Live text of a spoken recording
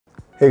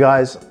Hey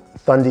guys,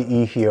 Thunder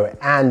E here,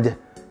 and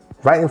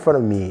right in front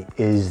of me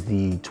is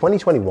the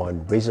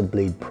 2021 Razer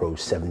Blade Pro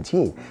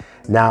 17.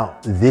 Now,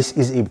 this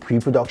is a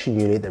pre-production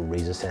unit that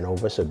Razer sent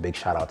over, so big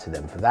shout out to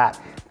them for that.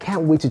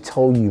 Can't wait to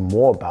tell you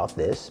more about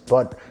this,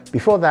 but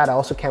before that, I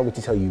also can't wait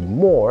to tell you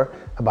more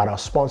about our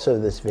sponsor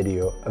of this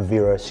video,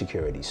 Avira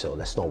Security. So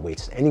let's not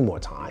waste any more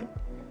time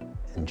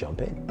and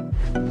jump in.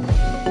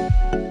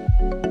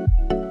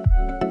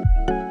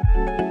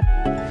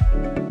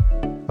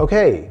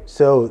 Okay,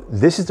 so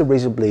this is the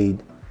Razer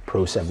Blade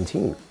Pro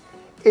 17.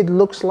 It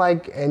looks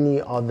like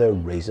any other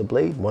Razer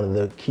Blade. One of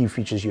the key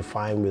features you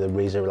find with a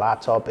Razer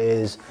laptop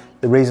is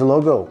the Razer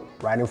logo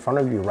right in front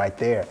of you, right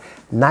there.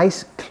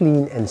 Nice,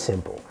 clean, and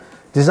simple.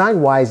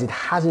 Design-wise, it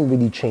hasn't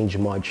really changed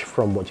much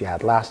from what you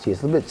had last year.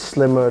 It's a little bit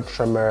slimmer,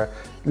 trimmer,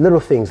 little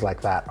things like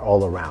that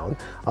all around.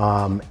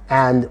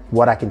 And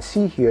what I can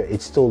see here,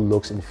 it still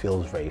looks and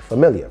feels very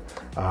familiar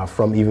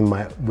from even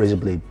my Razer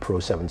Blade Pro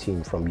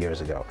 17 from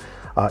years ago.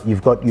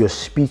 You've got your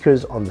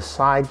speakers on the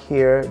side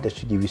here that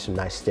should give you some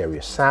nice stereo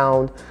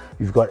sound.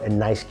 You've got a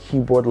nice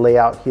keyboard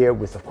layout here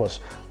with, of course,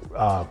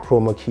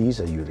 chroma keys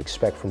that you would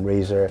expect from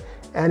Razer,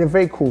 and a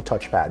very cool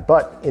touchpad.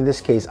 But in this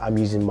case, I'm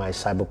using my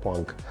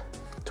Cyberpunk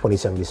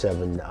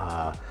 2077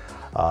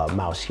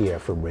 mouse here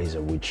from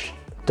Razer, which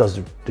does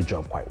the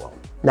job quite well.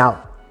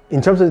 Now,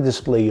 in terms of the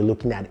display, you're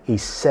looking at a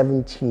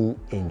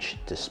 17-inch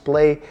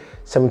display,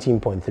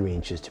 17.3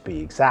 inches to be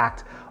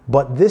exact.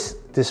 But this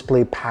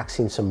display packs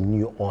in some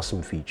new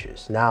awesome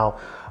features. Now,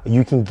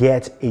 you can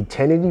get a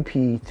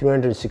 1080p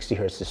 360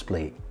 hertz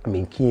display. I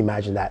mean, can you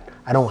imagine that?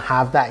 I don't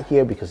have that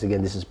here because,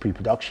 again, this is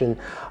pre-production,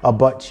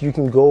 but you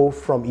can go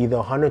from either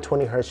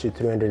 120 hertz to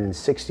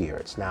 360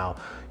 hertz. Now,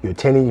 your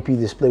 1080p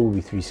display will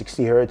be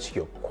 360 hertz,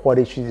 your Quad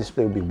HD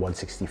display will be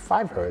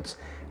 165 hertz,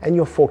 and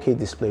your 4K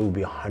display will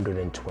be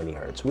 120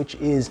 hertz, which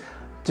is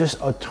just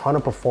a ton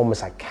of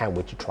performance I can't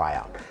wait to try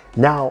out.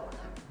 Now,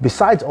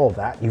 besides all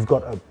that, you've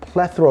got a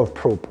plethora of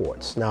Pro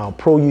ports. Now,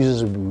 Pro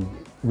users will be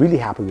really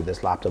happy with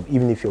this laptop,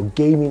 even if you're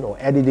gaming or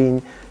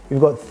editing.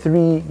 You've got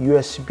 3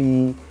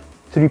 USB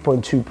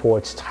 3.2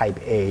 ports Type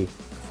A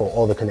for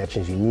all the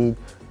connections you need,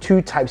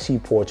 2 Type C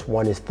ports,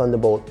 1 is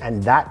Thunderbolt,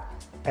 and that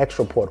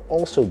extra port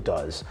also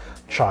does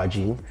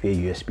charging via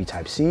USB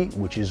Type C,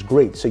 which is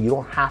great. So you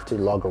don't have to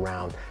lug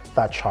around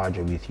that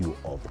charger with you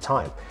all the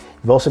time.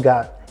 You've also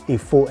got a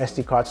full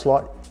SD card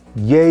slot.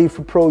 Yay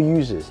for Pro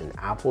users, and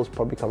Apple's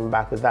probably coming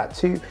back with that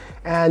too,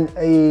 and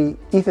a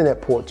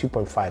Ethernet port,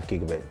 2.5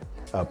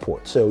 gigabit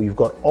port. So you've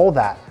got all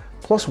that,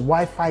 plus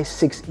Wi-Fi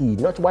 6E,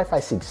 not Wi-Fi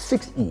 6,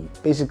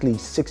 6E, basically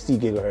 60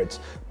 gigahertz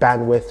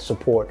bandwidth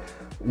support,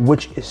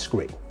 which is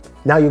great.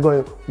 Now you're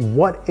going,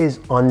 what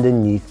is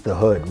underneath the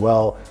hood?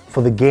 Well,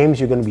 for the games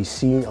you're going to be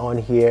seeing on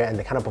here and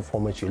the kind of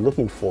performance you're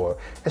looking for,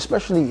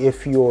 especially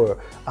if you're,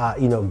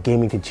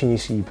 gaming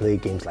continuously, you play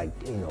games like,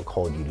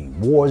 Call of Duty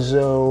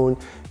Warzone,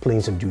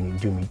 playing some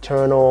Doom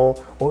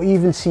Eternal, or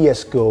even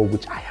CSGO,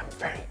 which I am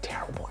very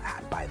terrible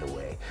at, by the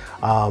way.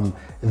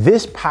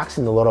 This packs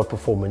in a lot of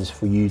performance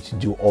for you to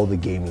do all the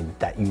gaming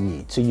that you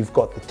need. So you've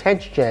got the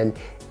 10th gen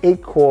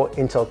 8-core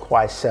Intel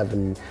Core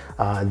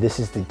i7. This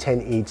is the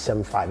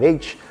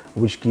 10875H,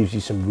 which gives you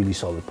some really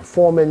solid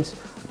performance.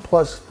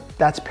 Plus,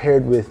 that's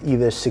paired with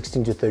either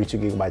 16 to 32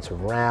 gigabytes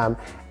of RAM,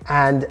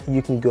 and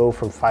you can go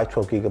from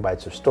 512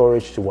 gigabytes of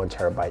storage to 1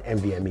 terabyte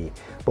NVMe.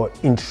 But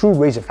in true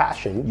Razer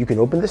fashion, you can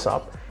open this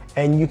up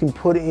and you can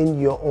put in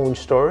your own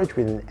storage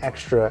with an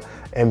extra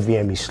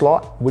NVMe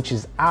slot, which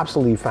is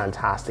absolutely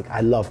fantastic. I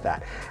love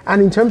that.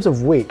 And in terms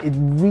of weight, it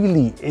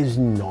really is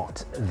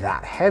not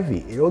that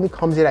heavy. It only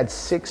comes in at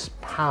 6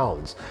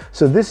 pounds.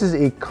 So this is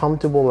a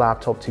comfortable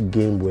laptop to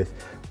game with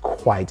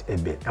quite a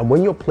bit. And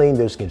when you're playing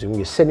those games, when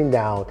you're sitting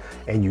down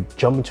and you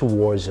jump into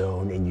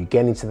Warzone and you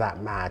get into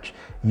that match,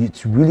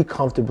 it's really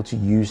comfortable to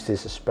use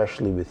this,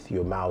 especially with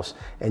your mouse,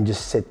 and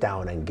just sit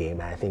down and game.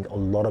 And I think a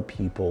lot of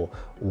people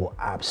will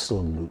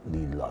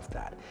absolutely love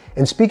that.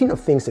 And speaking of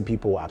things that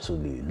people will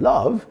absolutely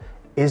love,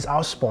 is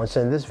our sponsor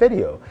in this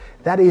video.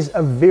 That is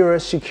Avira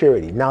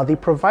Security. Now, they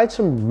provide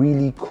some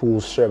really cool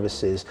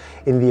services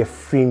in their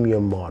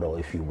freemium model,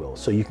 if you will.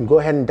 So you can go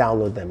ahead and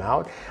download them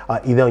out,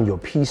 either on your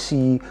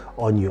PC,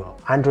 on your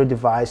Android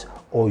device,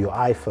 or your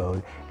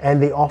iPhone,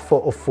 and they offer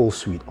a full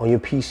suite. On your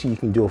PC, you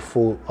can do a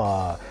full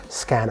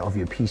scan of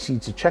your PC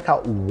to check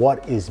out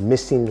what is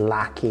missing,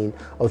 lacking,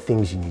 or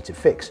things you need to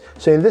fix.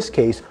 So in this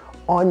case,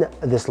 on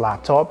this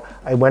laptop,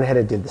 I went ahead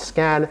and did the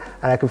scan,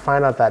 and I could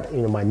find out that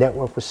my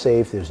network was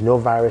safe, there's no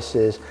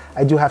viruses.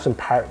 I do have some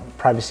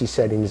privacy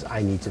settings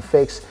I need to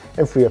fix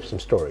and free up some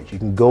storage. You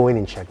can go in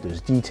and check those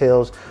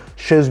details.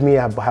 Shows me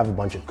I have a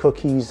bunch of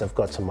cookies, I've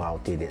got some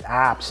outdated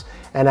apps,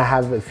 and I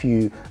have a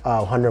few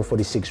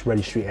 146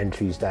 registry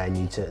entries that I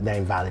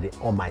invalidate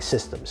on my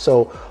system.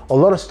 So a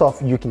lot of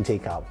stuff you can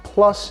take out.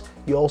 Plus,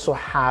 you also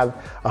have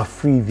a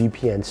free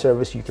VPN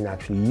service you can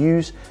actually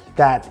use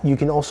that you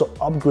can also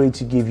upgrade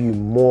to give you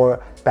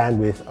more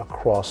bandwidth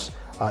across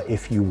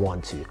if you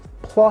want to.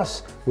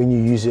 Plus, when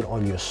you use it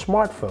on your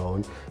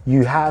smartphone,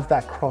 you have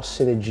that cross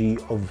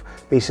synergy of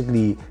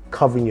basically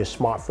covering your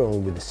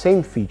smartphone with the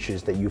same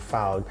features that you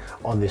found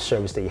on the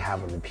service that you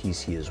have on the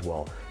PC as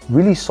well.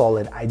 Really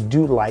solid. I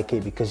do like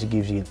it because it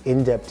gives you an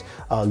in-depth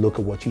look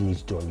at what you need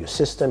to do on your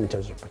system in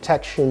terms of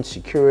protection,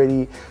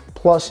 security.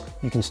 Plus,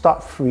 you can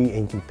start free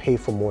and you can pay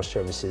for more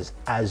services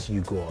as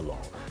you go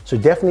along. So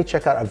definitely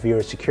check out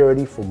Avira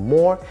Security for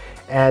more,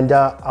 and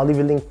I'll leave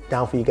a link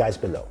down for you guys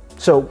below.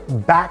 So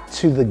back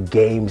to the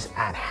games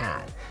at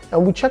hand.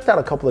 And we checked out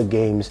a couple of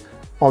games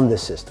on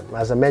this system.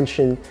 As I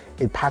mentioned,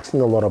 it packs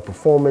in a lot of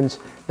performance.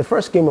 The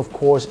first game, of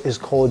course, is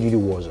Call of Duty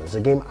Warzone. It's a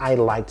game I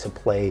like to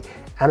play,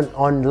 and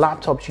on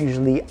laptops,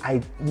 usually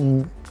I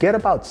get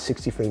about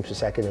 60 frames per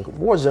second. And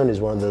Warzone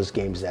is one of those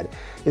games that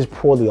is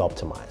poorly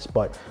optimized.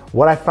 But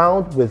what I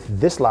found with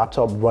this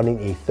laptop running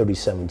a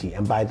 3070,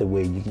 and by the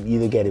way, you can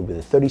either get it with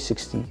a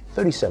 3060,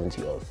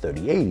 3070, or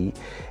 3080,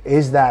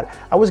 is that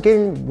I was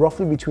getting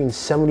roughly between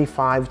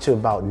 75 to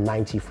about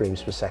 90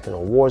 frames per second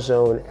on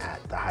Warzone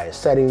at the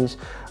highest settings,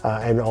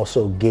 and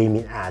also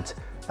gaming at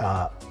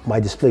my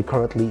display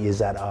currently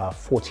is at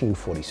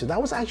 1440. So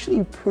that was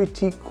actually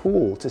pretty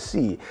cool to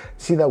see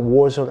that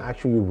Warzone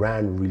actually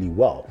ran really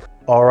well.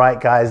 All right,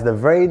 guys, the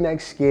very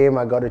next game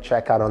I got to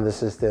check out on the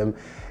system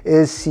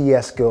is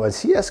CSGO, and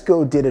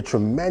CSGO did a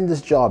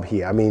tremendous job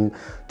here. I mean,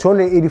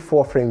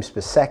 284 frames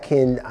per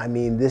second. I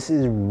mean, this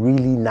is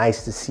really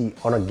nice to see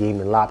on a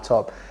gaming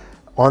laptop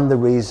on the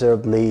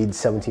Razer Blade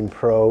 17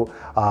 Pro,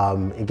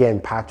 again,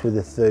 packed with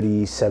the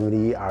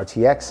 3070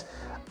 RTX.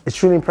 It's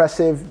truly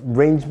impressive,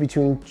 range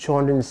between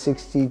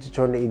 260 to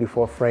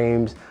 284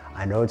 frames.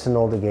 I know it's an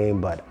older game,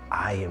 but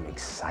I am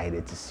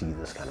excited to see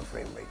this kind of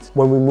frame rates.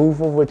 When we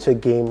move over to a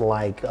game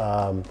like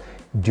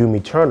Doom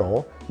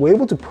Eternal, we're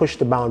able to push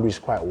the boundaries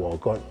quite well,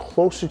 going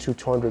closer to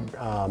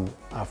 200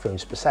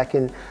 frames per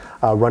second,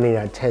 running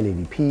at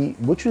 1080p,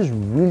 which was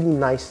really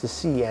nice to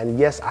see. And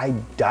yes, I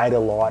died a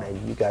lot,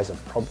 and you guys are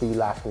probably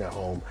laughing at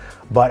home,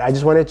 but I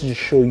just wanted to just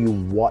show you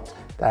what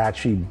that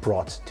actually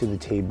brought to the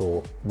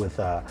table with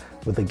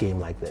a game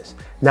like this.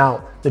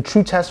 Now, the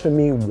true test for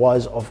me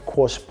was, of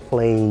course,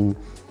 playing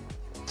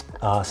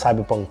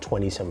Cyberpunk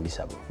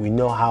 2077. We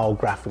know how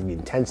graphically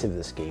intensive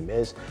this game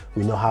is.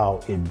 We know how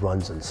it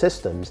runs on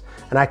systems.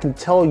 And I can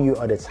tell you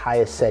at its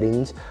highest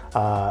settings,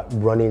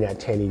 running at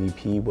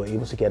 1080p, we're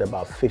able to get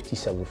about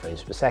 57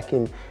 frames per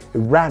second. It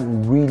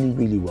ran really,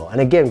 really well. And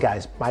again,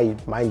 guys,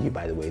 mind you,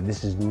 by the way,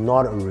 this is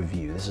not a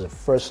review. This is a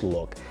first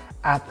look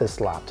at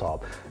this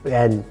laptop.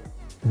 And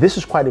this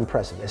is quite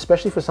impressive,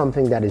 especially for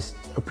something that is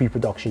a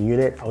pre-production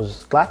unit. I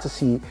was glad to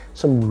see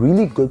some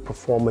really good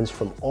performance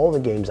from all the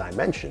games I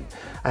mentioned.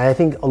 And I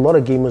think a lot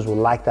of gamers will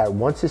like that.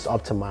 Once it's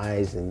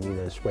optimized and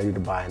it's ready to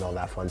buy and all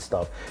that fun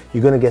stuff,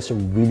 you're gonna get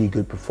some really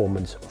good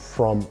performance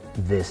from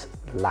this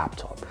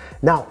laptop.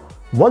 Now,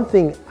 one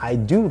thing I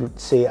do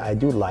say I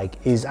do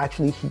like is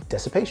actually heat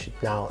dissipation.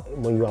 Now,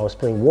 when I was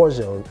playing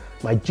Warzone,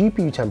 my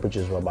GPU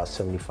temperatures were about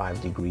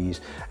 75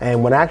 degrees.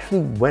 And when I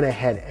actually went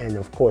ahead and,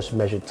 of course,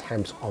 measured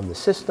temps on the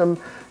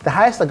system, the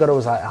highest I got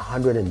was at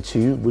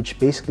 102, which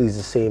basically is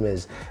the same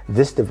as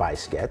this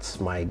device gets.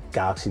 My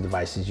Galaxy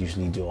devices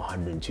usually do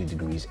 102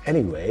 degrees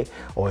anyway,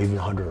 or even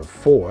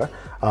 104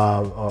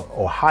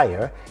 or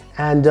higher.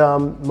 And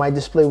my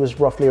display was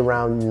roughly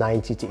around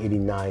 90 to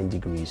 89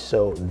 degrees.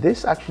 So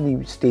this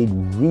actually stayed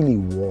really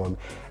warm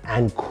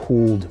and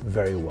cooled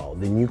very well.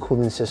 The new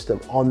cooling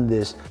system on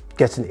this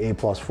gets an A+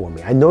 for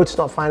me. I know it's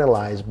not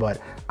finalized,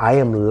 but I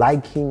am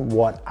liking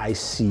what I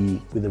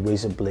see with the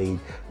Razer Blade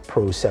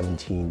Pro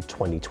 17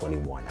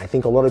 2021. I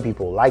think a lot of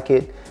people like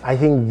it. I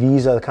think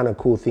these are the kind of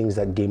cool things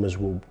that gamers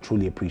will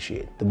truly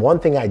appreciate. The one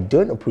thing I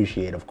don't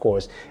appreciate, of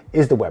course,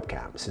 is the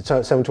webcam. It's a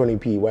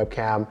 720p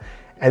webcam,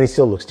 and it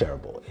still looks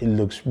terrible. It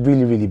looks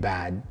really, really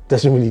bad.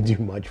 Doesn't really do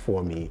much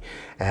for me.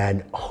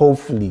 And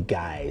hopefully,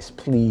 guys,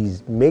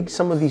 please make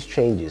some of these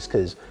changes,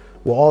 because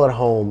we're all at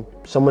home.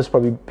 Someone's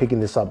probably picking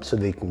this up so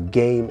they can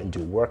game and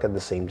do work at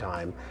the same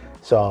time.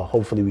 So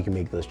hopefully we can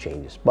make those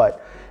changes.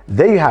 But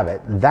there you have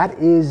it. That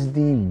is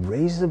the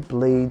Razer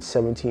Blade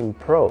 17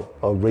 Pro,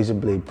 or Razer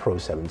Blade Pro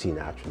 17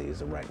 actually is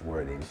the right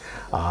wording.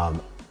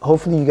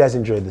 Hopefully you guys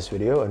enjoyed this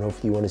video, and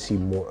hopefully you want to see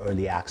more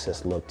early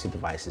access look to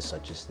devices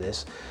such as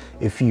this.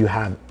 If you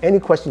have any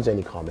questions,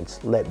 any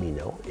comments, let me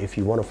know. If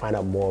you want to find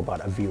out more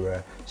about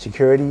Avira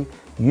Security,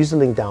 use the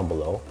link down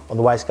below.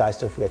 Otherwise, guys,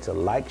 don't forget to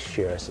like,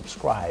 share,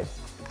 subscribe,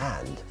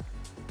 and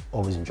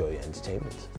always enjoy your entertainment.